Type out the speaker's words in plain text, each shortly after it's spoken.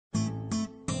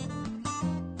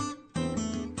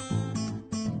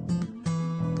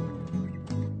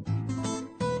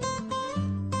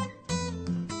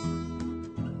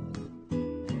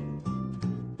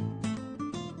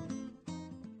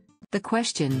The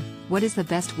question, what is the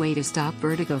best way to stop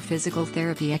vertigo? Physical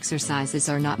therapy exercises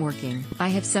are not working. I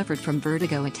have suffered from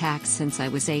vertigo attacks since I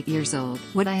was 8 years old.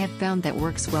 What I have found that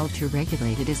works well to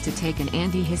regulate it is to take an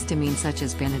antihistamine such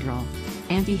as Benedryl.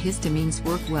 Antihistamines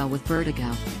work well with vertigo.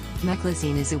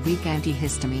 Meclazine is a weak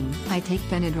antihistamine. I take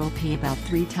Benedryl P about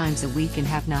 3 times a week and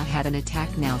have not had an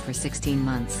attack now for 16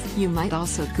 months. You might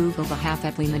also Google the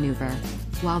half-Epley maneuver.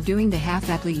 While doing the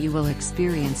half-Epley you will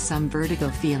experience some vertigo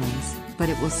feelings, but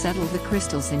it will settle the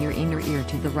crystals in your inner ear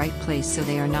to the right place so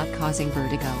they are not causing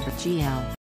vertigo. GL